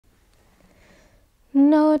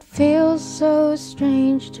know it feels so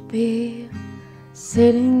strange to be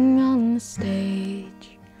sitting on the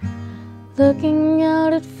stage, looking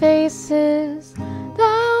out at faces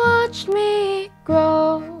that watched me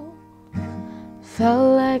grow.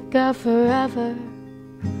 Felt like a forever,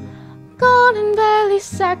 gone in barely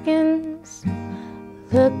seconds,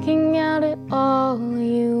 looking out at all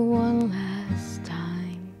you one last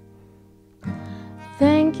time.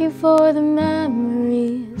 Thank you for the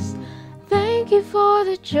memories, thank you for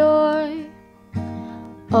the joy.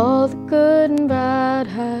 All the good and bad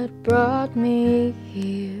had brought me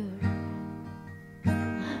here.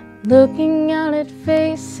 Looking out at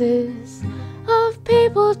faces of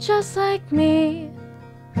people just like me.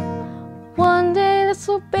 One day this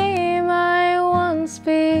will be my once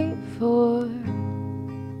before.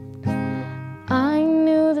 I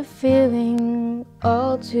knew the feeling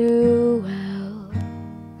all too well,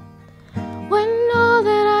 when all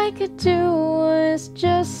that I could do was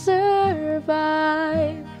just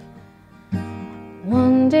survive.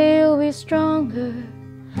 One day you'll be stronger,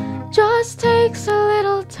 just takes a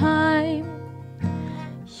little time.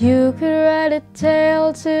 You could write a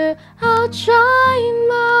tale to outshine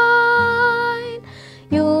mine.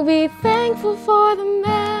 You'll be thankful for the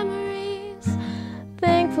memories,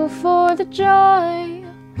 thankful for the joy.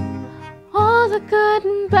 All the good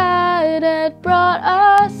and bad had brought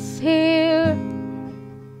us here.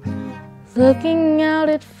 Looking out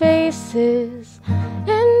at faces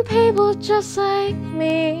and people just like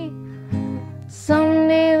me.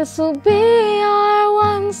 Someday this will be our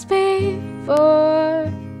once before.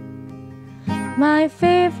 My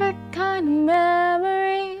favorite kind of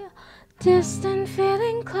memory, distant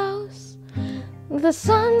feeling close, the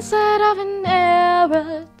sunset of an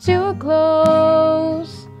era to a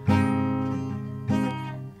close.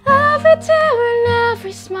 Every tear and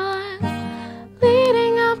every smile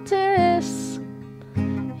leading up to this.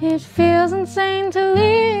 It feels insane to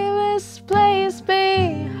leave this place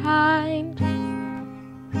behind.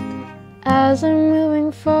 As I'm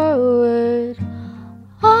moving forward,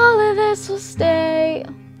 all of this will stay,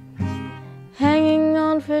 hanging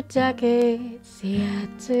on for decades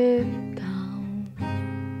yet to come.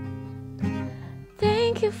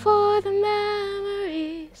 Thank you for the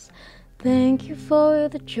memories, thank you for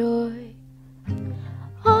the joy.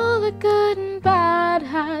 All the good and bad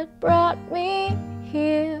had brought me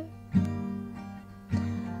here.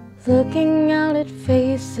 Looking out at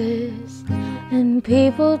faces and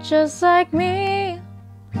people just like me.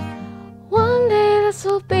 One day this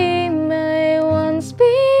will be my once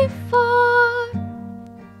before.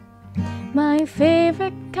 My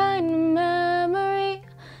favorite kind of memory,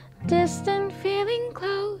 distant feeling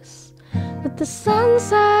close, with the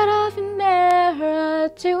sunset of an era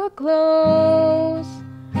to a close.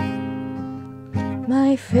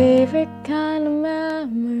 My favorite kind of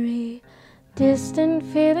memory, distant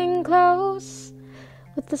feeling close,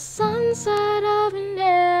 with the sunset of an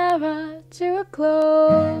era to a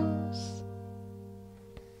close.